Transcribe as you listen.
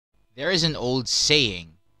there is an old saying,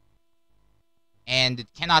 and it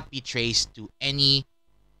cannot be traced to any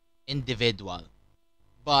individual,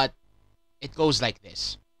 but it goes like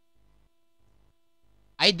this.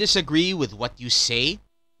 I disagree with what you say,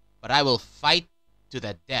 but I will fight to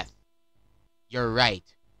the death. You're right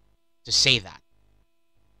to say that.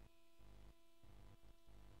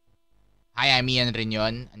 Hi, I'm Ian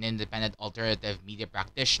Riñon, an independent alternative media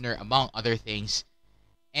practitioner, among other things.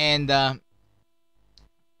 And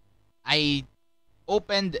I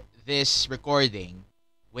opened this recording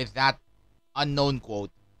with that unknown quote.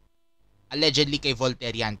 Allegedly kay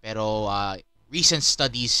Voltaire yan, pero recent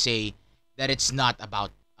studies say that it's not about,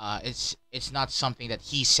 it's not something that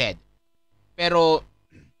he said. Pero,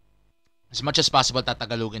 as much as possible,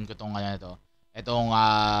 tatagalugin ko itong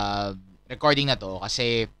recording na to,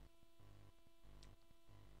 kasi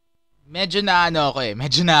medyo na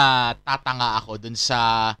tatanga ako dun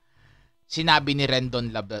sa sinabi ni Rendon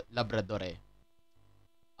Labrador eh.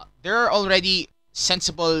 There are already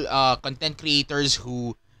sensible content creators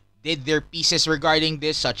who did their pieces regarding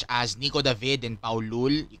this, such as Nico David and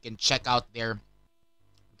Paulul. You can check out their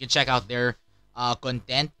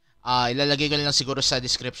content. Ilalagay ko lang siguro sa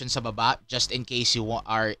description sa baba, just in case you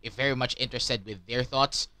are very much interested with their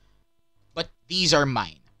thoughts. But these are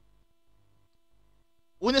mine.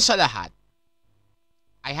 Una sa lahat,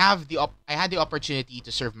 I had the opportunity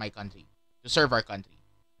to serve my country, to serve our country.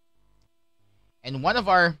 And one of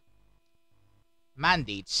our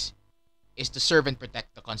mandates is to serve and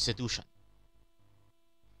protect the Constitution.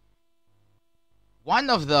 One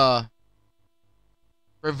of the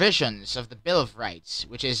provisions of the Bill of Rights,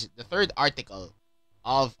 which is the third article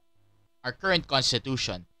of our current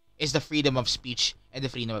Constitution, is the freedom of speech and the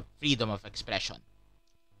freedom of expression.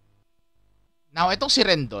 Now, itong si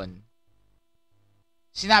Rendon,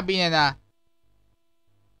 sinabi niya na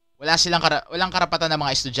walang karapatan ng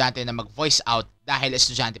mga estudyante na mag-voice out dahil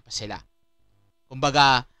estudyante pa sila.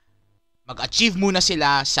 Kumbaga, mag-achieve muna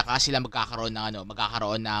sila, saka sila magkakaroon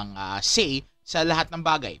ng say sa lahat ng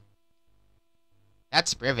bagay.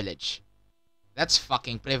 That's privilege. That's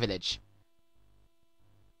fucking privilege.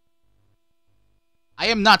 I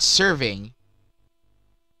am not serving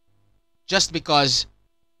just because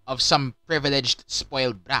of some privileged,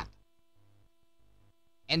 spoiled brat.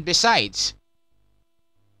 And besides,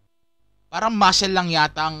 parang muscle lang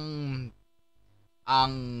yata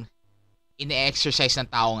ang ine-exercise ng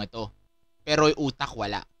taong ito. Pero yung utak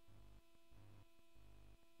wala.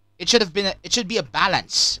 It should be a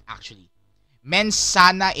balance, actually. Mens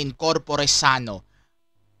sana in corpore sano.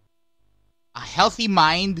 A healthy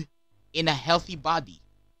mind in a healthy body.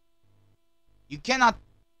 You cannot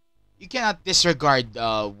disregard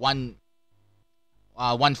one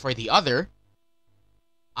for the other.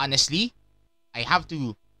 Honestly, I have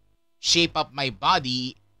to shape up my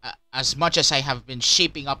body as much as I have been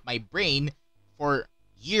shaping up my brain for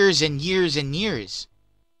years and years and years.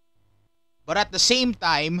 But at the same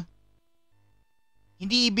time,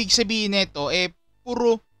 hindi ibig sabihin nito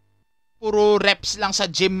puro reps lang sa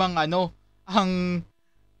gym ang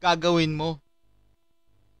gagawin mo.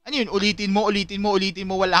 Ano yun? Ulitin mo,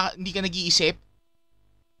 hindi ka nag-iisip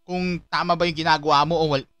kung tama ba yung ginagawa mo o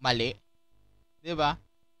mali. 'Di ba?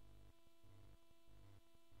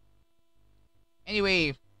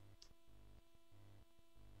 Anyway,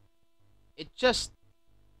 it just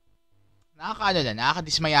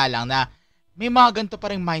nakakadismaya lang na may mga ganito pa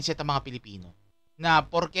ring mindset ang mga Pilipino na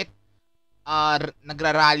porket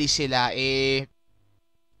nagrarally sila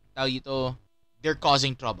they're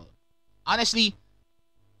causing trouble. Honestly,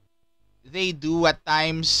 they do at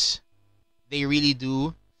times. They really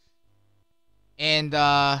do. And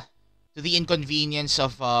to the inconvenience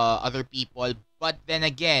of other people, but then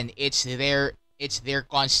again, it's their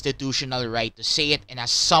constitutional right to say it, and as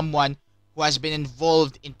someone who has been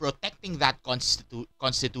involved in protecting that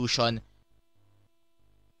constitution,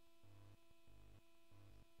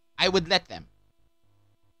 I would let them.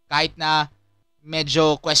 Kahit na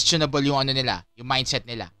medyo questionable yung yung mindset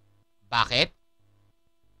nila. Bakit?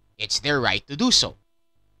 It's their right to do so.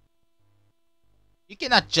 You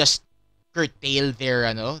cannot just curtail their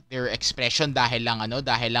expression dahil lang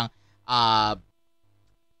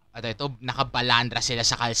nakabalandra sila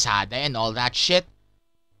sa kalsada and all that shit.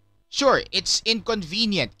 Sure, it's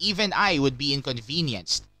inconvenient. Even I would be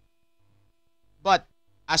inconvenienced. But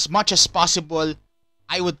as much as possible,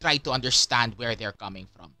 I would try to understand where they're coming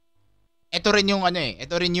from. Ito rin yung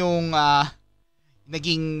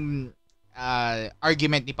naging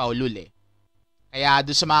argument ni Paulul eh. Kaya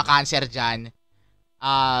doon sa mga cancer dyan,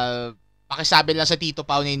 pakisabi lang sa Tito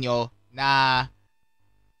Pau ninyo na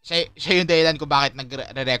siya yung dahilan kung bakit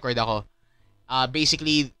nagre-record ako.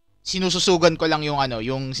 Basically, sinususugan ko lang yung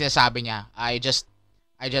yung sinasabi niya. I just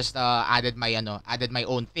added my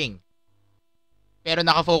own thing. Pero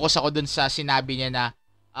nakafocus ako dun sa sinabi niya na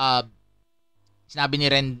uh, sinabi ni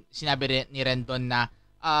Rendon na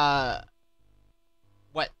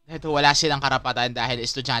wala silang karapatan dahil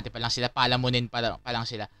estudyante pa lang sila, palamunin pa lang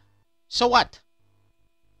sila. So what?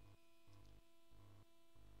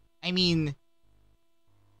 I mean,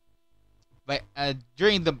 by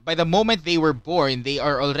the moment they were born, they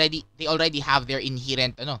already have their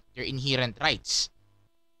inherent rights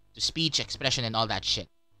to speech, expression, and all that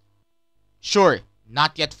shit. Sure,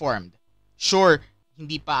 not yet formed. Sure,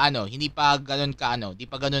 hindi pa ganun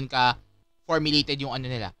ka formulated yung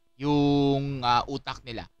nila, yung utak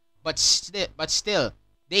nila. But still,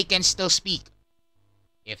 they can still speak.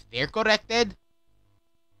 If they're corrected,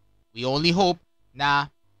 we only hope na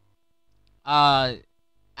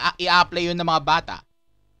i-apply yun ng mga bata.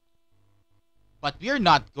 But we're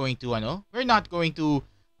not going to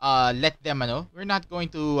let them we're not going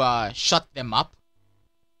to shut them up.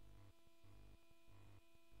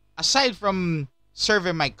 Aside from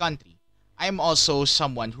serving my country, I'm also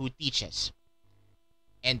someone who teaches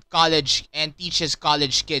and teaches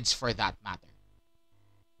college kids for that matter.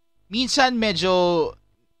 Minsan medyo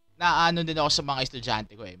naano din ako sa mga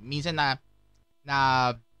estudyante ko eh. Minsan na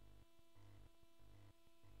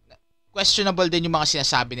questionable din yung mga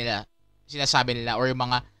sinasabi nila or yung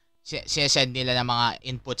mga sinesend nila na mga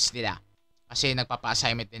inputs nila kasi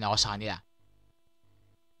nagpapa-assignment din ako sa kanila.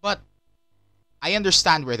 But I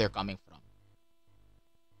understand where they're coming from.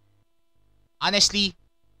 Honestly,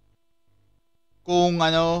 kung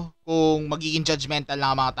magiging judgmental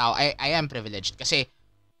lang ang mga tao, I am privileged kasi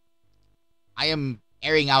I am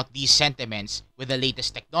airing out these sentiments with the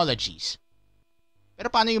latest technologies.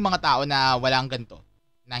 Pero paano yung mga tao na walang ganito?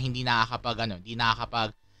 Na hindi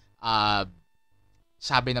nakakapag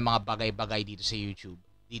sabi ng mga bagay-bagay dito sa YouTube,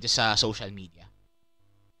 dito sa social media.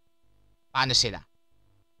 Paano sila?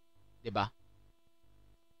 'Di ba?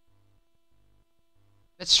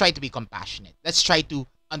 Let's try to be compassionate. Let's try to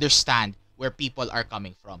understand where people are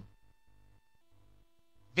coming from.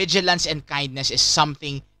 Vigilance and kindness is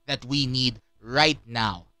something that we need right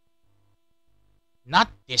now. Not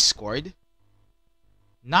discord.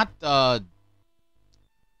 Not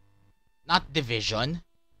division.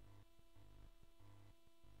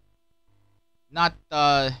 Not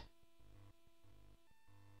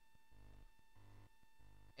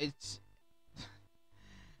it's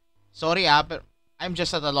sorry but I'm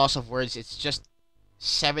just at a loss of words. It's just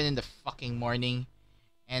 7 in the fucking morning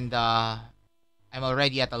and I'm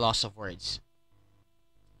already at a loss of words.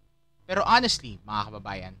 Pero honestly, mga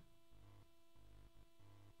kababayan,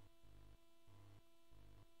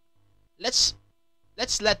 let's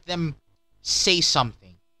let them say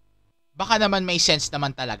something. Baka naman may sense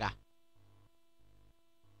naman talaga.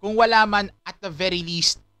 Kung wala man, at the very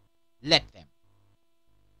least, let them.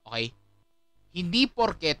 Okay? Hindi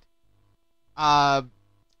porket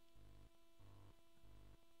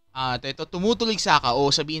tumutulig sa ka o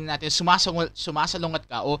sabihin natin sumasalungat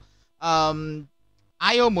ka o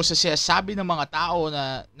ayaw mo sa sinasabi ng mga tao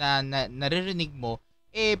na naririnig mo,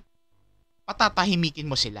 patatahimikin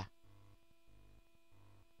mo sila.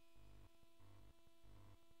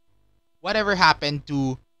 Whatever happened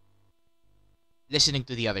to listening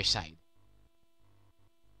to the other side?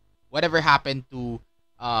 Whatever happened to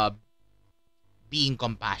being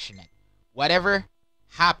compassionate? Whatever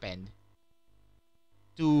happened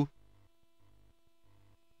to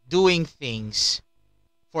doing things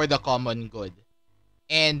for the common good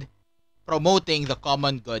and promoting the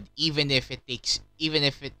common good even if it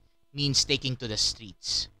means taking to the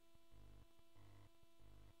streets?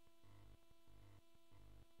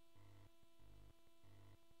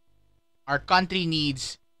 Our country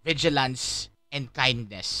needs vigilance and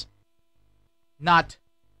kindness, not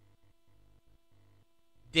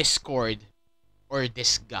discord or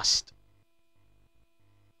disgust.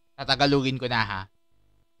 Tatagalugin ko na ha.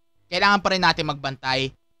 Kailangan pa rin natin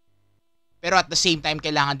magbantay, pero at the same time,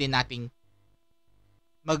 kailangan din nating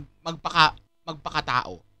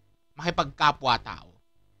magpakatao, makipagkapwa-tao.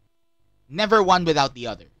 Never one without the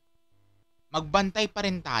other. Magbantay pa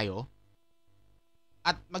rin tayo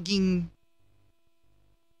at maging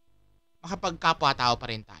makapagkapwa-tao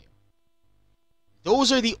pa rin tayo.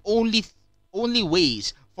 Those are the only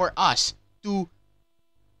ways for us to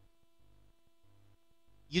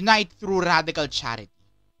unite through radical charity.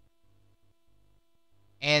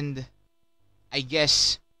 And I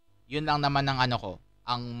guess yun lang naman ang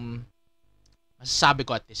ang masasabi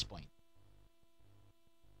ko at this point.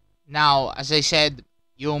 Now, as I said,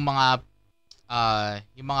 yung mga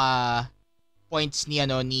points ni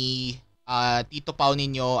Tito Pao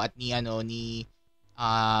ninyo at ni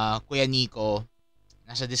Kuya Nico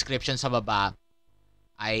nasa description sa baba.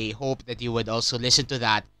 I hope that you would also listen to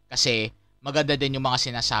that kasi maganda din yung mga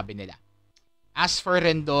sinasabi nila. As for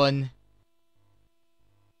Rendon,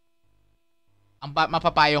 ang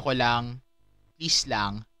mapapayo ko lang, please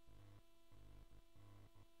lang,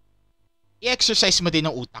 i-exercise mo din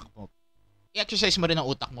ang utak mo. I-exercise mo rin ang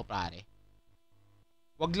utak mo, pare.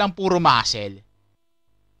 Wag lang puro muscle.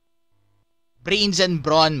 Brains and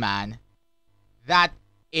brawn, man. That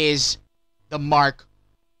is the mark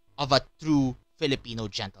of a true Filipino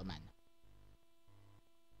gentleman.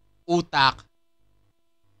 Utak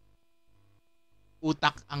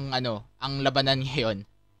ang labanan ngayon.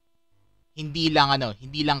 Hindi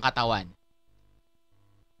lang katawan.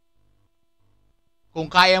 Kung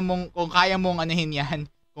kaya mong anuhin yan,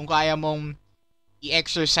 kung kaya mong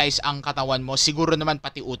i-exercise ang katawan mo, siguro naman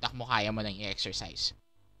pati utak mo kaya mo nang i-exercise.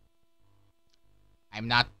 I'm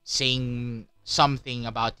not saying something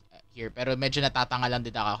about here, pero medyo natatanga lang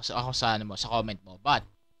din ako sa comment mo. But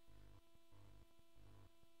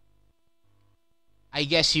I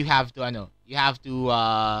guess you have to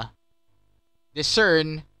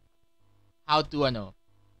discern how to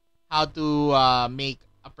make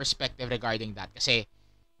a perspective regarding that, kasi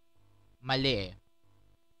mali eh.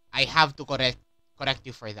 I have to correct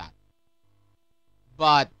you for that.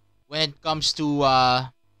 But when it comes to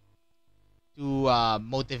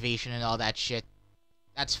motivation and all that shit,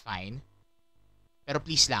 that's fine. Pero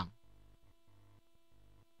please lang,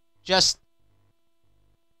 just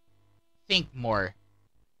think more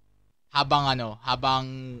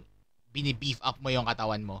habang bini-beef up mo yung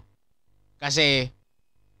katawan mo. Kasi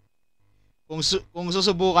kung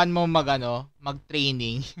susubukan mo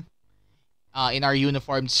mag-training in our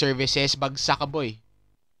uniformed services, bagsak ka, boy.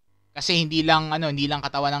 Kasi hindi lang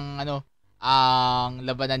katawan ng ang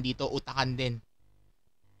labanan dito, utakan din.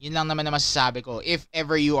 Yun lang naman na masasabi ko. If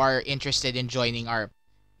ever you are interested in joining our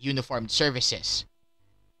uniformed services.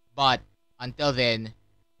 But until then,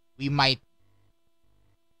 we might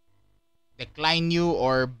decline you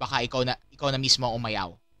or baka ikaw na mismo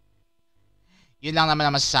umayaw. Yun lang naman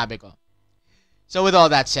na masasabi ko. So with all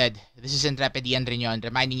that said, this is Intrepid and Riñon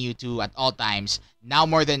reminding you to, at all times, now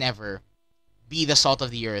more than ever, be the salt of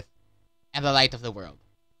the earth and the light of the world.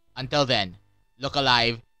 Until then, look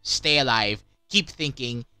alive, stay alive, keep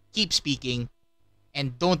thinking, keep speaking,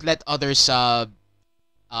 and don't let others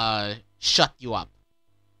shut you up.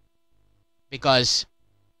 Because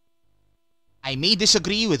I may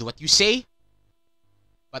disagree with what you say,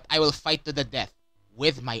 but I will fight to the death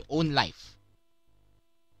with my own life.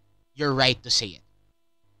 You're right to say it.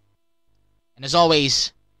 And as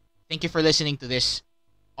always, thank you for listening to this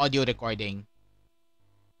audio recording.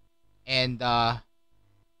 And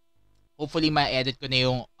hopefully ma-edit ko na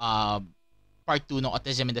yung part 2 ng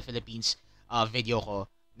Autism in the Philippines video ko.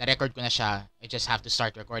 Na-record ko na siya. I just have to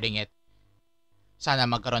start recording it. Sana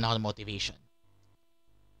magkaroon ako ng motivation.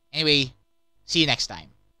 Anyway, see you next time.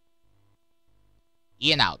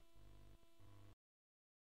 Ian out.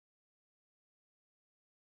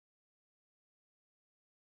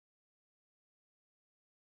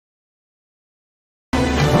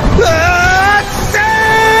 Sex!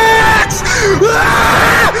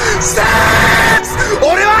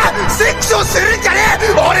 俺はセックスをするんじゃね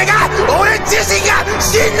え！俺自身が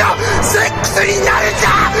真のセックスになるん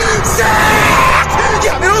だ！セックス！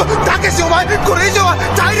やめろ！たけしお前これ以上は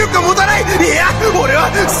体力が持たない！いや俺は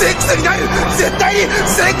セックスになる！絶対に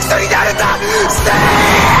セックスになるんだ！セックス！セ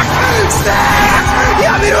ックス！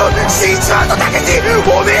やめろ！死んじまうとたけし！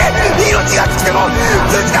おめえ命が尽きても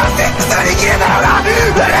ずっとセックスができるんだろうが！う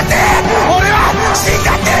るせえ！俺は死ん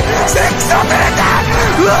だってセックスをするんだ！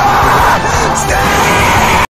うわー